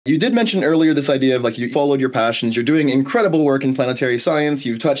You did mention earlier this idea of like you followed your passions. You're doing incredible work in planetary science.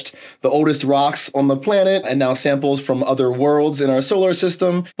 You've touched the oldest rocks on the planet and now samples from other worlds in our solar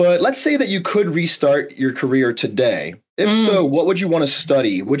system. But let's say that you could restart your career today. If so, what would you want to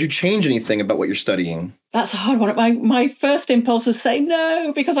study? Would you change anything about what you're studying? That's a hard one. My first impulse is say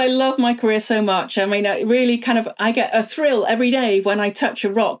no, because I love my career so much. I mean, it really I get a thrill every day when I touch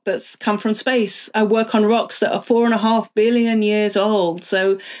a rock that's come from space. I work on rocks that are 4.5 billion years old.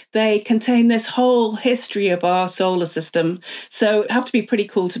 So they contain this whole history of our solar system. So it'd have to be pretty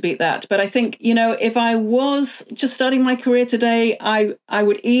cool to beat that. But I think, if I was just starting my career today, I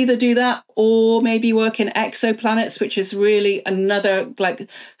would either do that or maybe work in exoplanets, which is really another,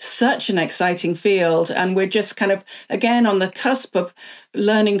 such an exciting field. And we're just kind of, again, on the cusp of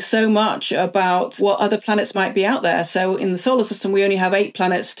learning so much about what other planets might be out there. So in the solar system, we only have 8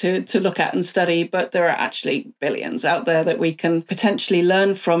 planets to look at and study, but there are actually billions out there that we can potentially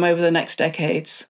learn from over the next decades.